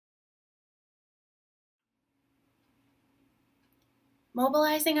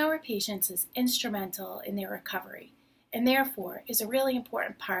Mobilizing our patients is instrumental in their recovery and therefore is a really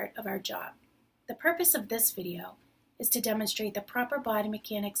important part of our job. The purpose of this video is to demonstrate the proper body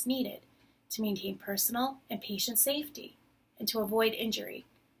mechanics needed to maintain personal and patient safety and to avoid injury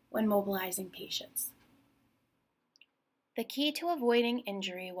when mobilizing patients. The key to avoiding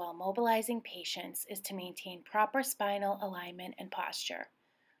injury while mobilizing patients is to maintain proper spinal alignment and posture.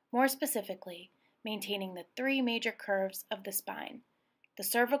 More specifically, maintaining the three major curves of the spine: the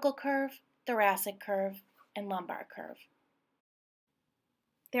cervical curve, thoracic curve, and lumbar curve.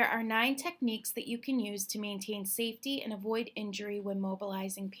 There are 9 techniques that you can use to maintain safety and avoid injury when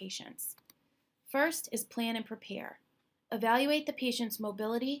mobilizing patients. First is plan and prepare. Evaluate the patient's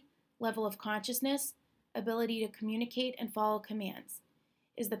mobility, level of consciousness, ability to communicate and follow commands.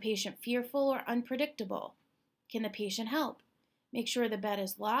 Is the patient fearful or unpredictable? Can the patient help? Make sure the bed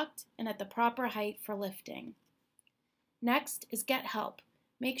is locked and at the proper height for lifting. Next is get help.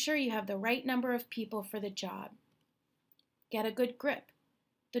 Make sure you have the right number of people for the job. Get a good grip.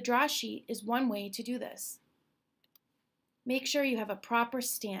 The draw sheet is one way to do this. Make sure you have a proper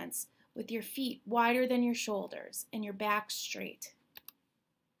stance with your feet wider than your shoulders and your back straight.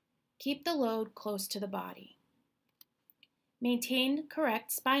 Keep the load close to the body. Maintain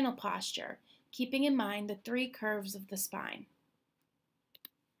correct spinal posture, keeping in mind the 3 curves of the spine.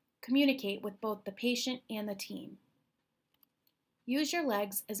 Communicate with both the patient and the team. Use your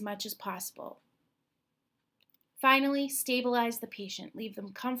legs as much as possible. Finally, stabilize the patient. Leave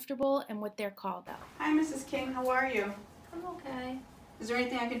them comfortable and with their call bell. Hi, Mrs. King. How are you? I'm okay. Is there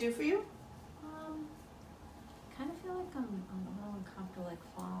anything I can do for you? Kind of feel like I'm a little uncomfortable, like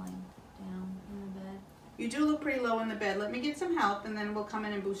falling down in the bed. You do look pretty low in the bed. Let me get some help, and then we'll come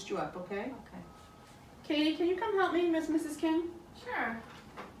in and boost you up, okay? Okay. Katie, can you come help me, Mrs. King? Sure.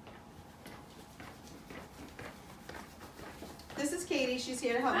 This is Katie. She's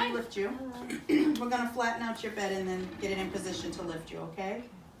here to help me lift you. Hello. We're going to flatten out your bed and then get it in position to lift you, okay?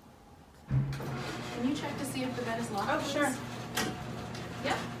 Can you check to see if the bed is locked? Oh, please? sure.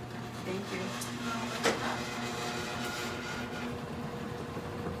 Yep. Thank you.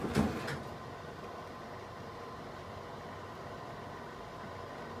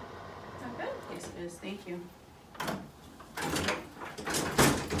 Is that good? Yes, it is. Thank you.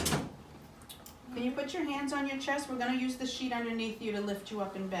 Can you put your hands on your chest? We're going to use the sheet underneath you to lift you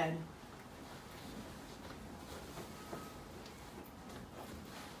up in bed.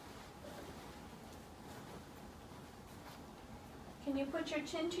 Can you put your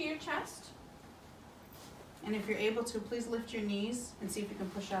chin to your chest? And if you're able to, please lift your knees and see if you can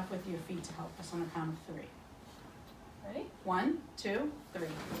push off with your feet to help us on the count of 3. Ready? 1, 2, 3.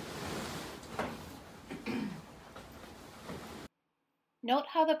 Note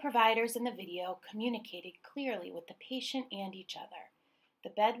how the providers in the video communicated clearly with the patient and each other. The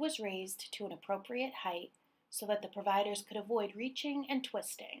bed was raised to an appropriate height so that the providers could avoid reaching and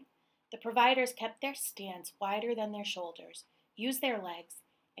twisting. The providers kept their stance wider than their shoulders, used their legs,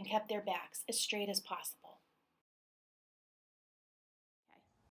 and kept their backs as straight as possible.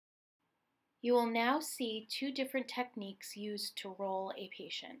 You will now see 2 different techniques used to roll a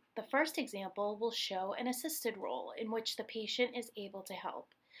patient. The first example will show an assisted roll in which the patient is able to help.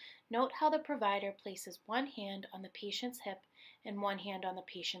 Note how the provider places one hand on the patient's hip and one hand on the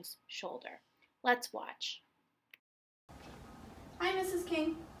patient's shoulder. Let's watch. Hi, Mrs.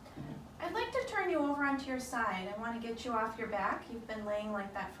 King. I'd like to turn you over onto your side. I want to get you off your back. You've been laying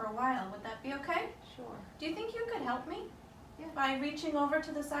like that for a while. Would that be okay? Sure. Do you think you could help me? Yeah. By reaching over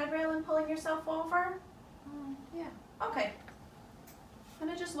to the side rail and pulling yourself over? Yeah. Okay. I'm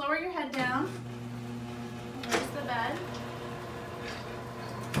going to just lower your head down. Raise the bed.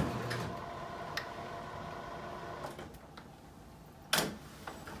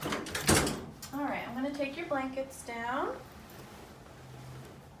 All right, I'm going to take your blankets down.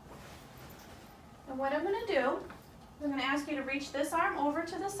 And what I'm going to do, I'm going to ask you to reach this arm over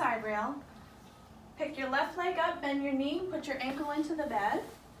to the side rail. Pick your left leg up, bend your knee, put your ankle into the bed,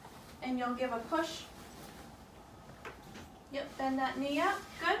 and you'll give a push. Yep, bend that knee up,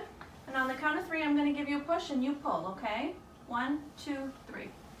 good. And on the count of 3, I'm going to give you a push and you pull, okay? 1, 2, 3.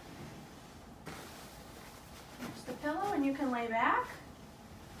 There's the pillow and you can lay back.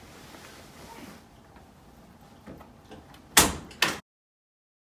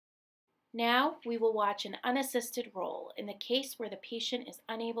 Now we will watch an unassisted roll in the case where the patient is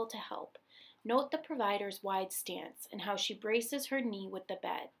unable to help. Note the provider's wide stance and how she braces her knee with the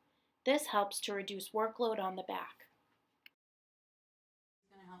bed. This helps to reduce workload on the back.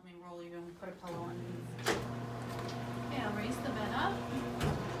 It's going to help me roll you and put a pillow underneath. Okay, I'll raise the bed up.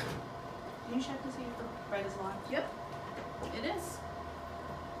 Can you check to see if the bed is locked? Yep, it is.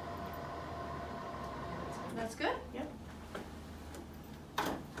 That's good? Yep.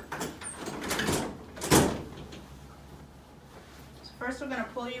 So first we're going to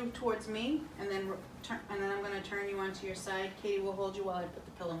pull you towards me, and then I'm going to turn you onto your side. Katie will hold you while I put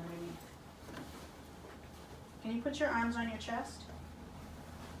the pillow underneath. Can you put your arms on your chest?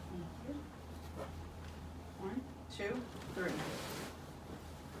 Thank you. 1, 2, 3. Okay.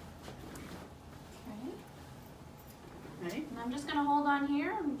 Ready? And I'm just going to hold on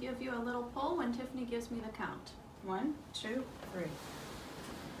here and give you a little pull when Tiffany gives me the count. 1, 2, 3.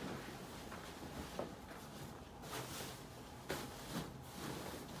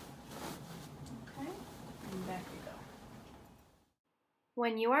 Okay. And back you go.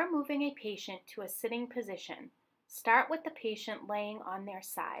 When you are moving a patient to a sitting position, start with the patient laying on their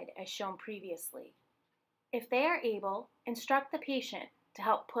side as shown previously. If they are able, instruct the patient to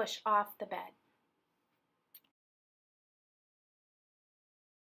help push off the bed.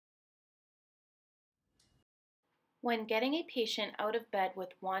 When getting a patient out of bed with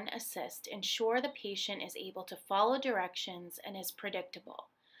one assist, ensure the patient is able to follow directions and is predictable.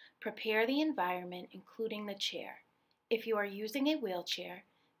 Prepare the environment, including the chair. If you are using a wheelchair,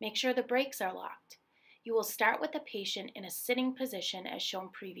 make sure the brakes are locked. You will start with the patient in a sitting position as shown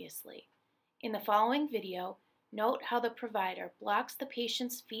previously. In the following video, note how the provider blocks the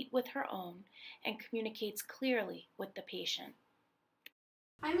patient's feet with her own and communicates clearly with the patient.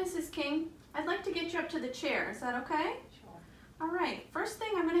 Hi, Mrs. King. I'd like to get you up to the chair. Is that okay? Sure. All right. First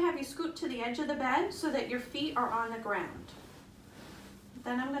thing, I'm going to have you scoot to the edge of the bed so that your feet are on the ground.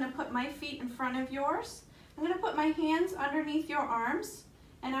 Then I'm going to put my feet in front of yours. I'm going to put my hands underneath your arms,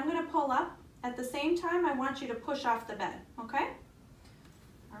 and I'm going to pull up. At the same time, I want you to push off the bed, okay?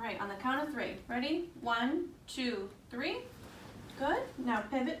 All right, on the count of 3. Ready? 1, 2, 3. Good. Now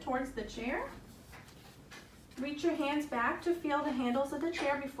pivot towards the chair. Reach your hands back to feel the handles of the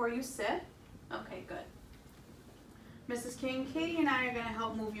chair before you sit. Okay, good. Mrs. King, Katie and I are going to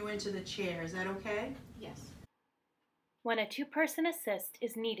help move you into the chair. Is that okay? Yes. When a two-person assist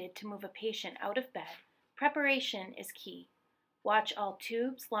is needed to move a patient out of bed, preparation is key. Watch all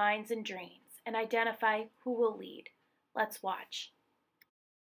tubes, lines, and drains, and identify who will lead. Let's watch.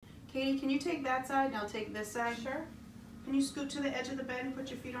 Katie, can you take that side and I'll take this side? Sure. Can you scoot to the edge of the bed and put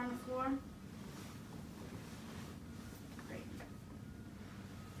your feet on the floor? Great.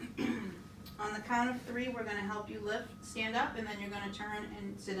 On the count of 3, we're going to help you lift, stand up, and then you're going to turn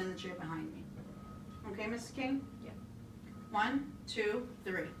and sit in the chair behind me. Okay, Mrs. King? Yeah. 1, 2,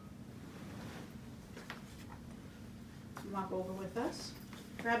 3. Walk over with us.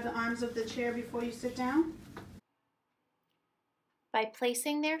 Grab the arms of the chair before you sit down. By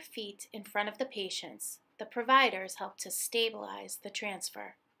placing their feet in front of the patients, the providers help to stabilize the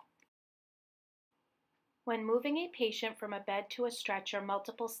transfer. When moving a patient from a bed to a stretcher,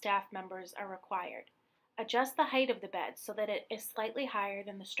 multiple staff members are required. Adjust the height of the bed so that it is slightly higher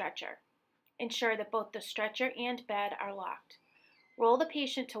than the stretcher. Ensure that both the stretcher and bed are locked. Roll the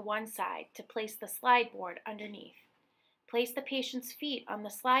patient to one side to place the slide board underneath. Place the patient's feet on the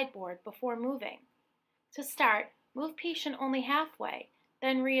slide board before moving. To start, move patient only halfway,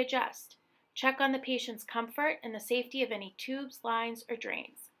 then readjust. Check on the patient's comfort and the safety of any tubes, lines, or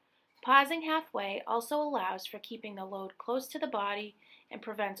drains. Pausing halfway also allows for keeping the load close to the body and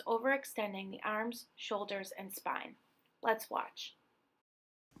prevents overextending the arms, shoulders, and spine. Let's watch.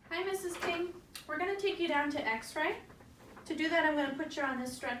 Hi, Mrs. King. We're going to take you down to X-ray. To do that, I'm going to put you on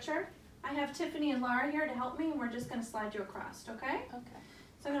this stretcher. I have Tiffany and Laura here to help me, and we're just going to slide you across, okay? Okay.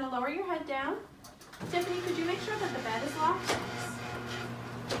 So I'm going to lower your head down. Tiffany, could you make sure that the bed is locked?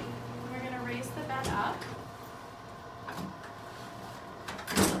 We're going to raise the bed up.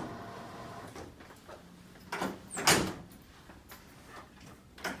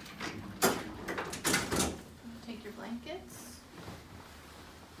 Take your blankets.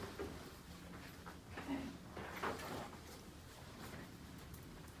 Okay.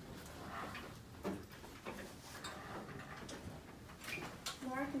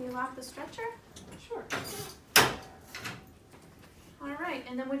 Laura, can you lock the stretcher? Sure. All right,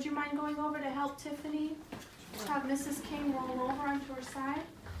 and then would you mind going over to help Tiffany have Mrs. King roll over onto her side?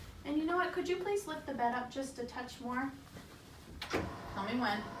 And you know what, could you please lift the bed up just a touch more? Tell me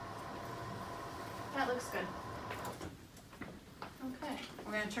when. That looks good. Okay.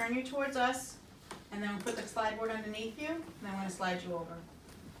 We're going to turn you towards us, and then we'll put the slide board underneath you, and then we're going to slide you over. 1,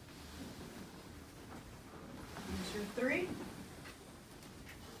 2, 3.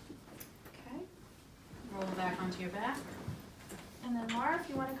 Okay. Roll back onto your back. And then Laura, if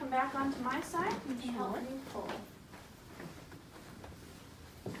you want to come back onto my side, you can help me pull.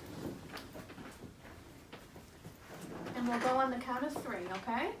 And we'll go on the count of 3,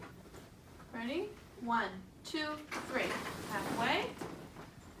 okay? Ready? 1, 2, 3. Halfway.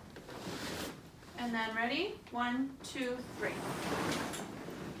 And then ready? 1, 2, 3.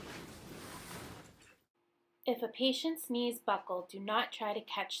 If a patient's knees buckle, do not try to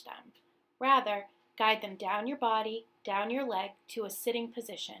catch them. Rather, guide them down your body, down your leg to a sitting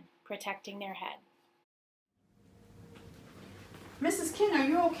position, protecting their head. Mrs. King, are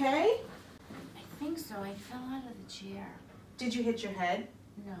you okay? I think so. I fell out of the chair. Did you hit your head?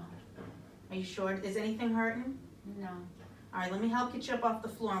 No, Are you sure? Is anything hurting? no. All right, let me help get you up off the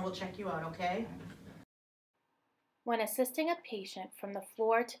floor and we'll check you out, okay? When assisting a patient from the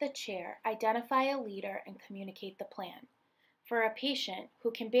floor to the chair, identify a leader and communicate the plan. For a patient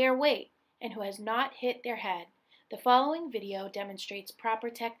who can bear weight and who has not hit their head, the following video demonstrates proper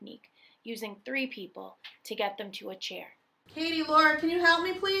technique using 3 people to get them to a chair. Katie, Laura, can you help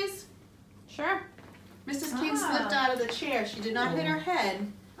me, please? Sure. Mrs. King slipped out of the chair. She did not hit her head.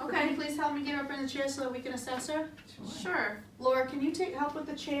 Can Okay. you please help me get her up in the chair so that we can assess her? Sure. Laura, can you help with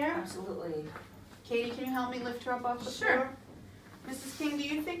the chair? Absolutely. Katie, can you help me lift her up off the Sure. floor? Mrs. King, do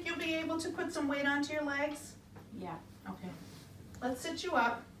you think you'll be able to put some weight onto your legs? Yeah. Okay. Let's sit you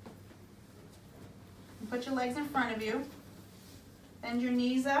up. Put your legs in front of you. Bend your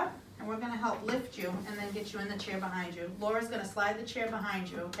knees up, and we're going to help lift you and then get you in the chair behind you. Laura's going to slide the chair behind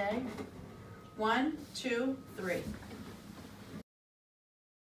you, okay? 1, 2, 3.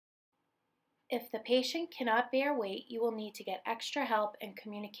 If the patient cannot bear weight, you will need to get extra help and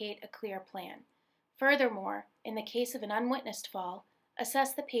communicate a clear plan. Furthermore, in the case of an unwitnessed fall,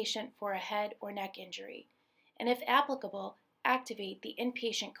 assess the patient for a head or neck injury, and if applicable, activate the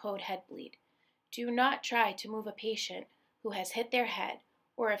inpatient code head bleed. Do not try to move a patient who has hit their head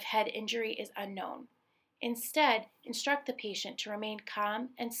or if head injury is unknown. Instead, instruct the patient to remain calm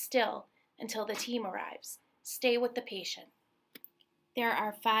and still until the team arrives. Stay with the patient. There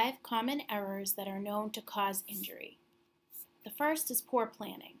are 5 common errors that are known to cause injury. The first is poor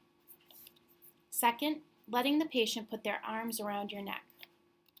planning. Second, letting the patient put their arms around your neck.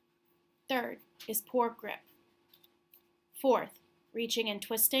 Third is poor grip. Fourth, reaching and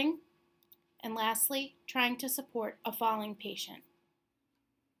twisting. And lastly, trying to support a falling patient.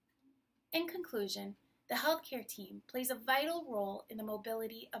 In conclusion, the healthcare team plays a vital role in the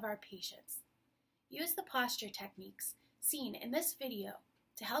mobility of our patients. Use the posture techniques seen in this video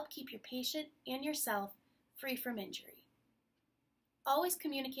to help keep your patient and yourself free from injury. Always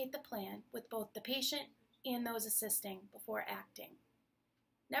communicate the plan with both the patient and those assisting before acting.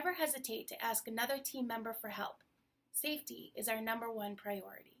 Never hesitate to ask another team member for help. Safety is our #1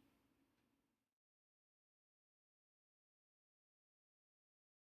 priority.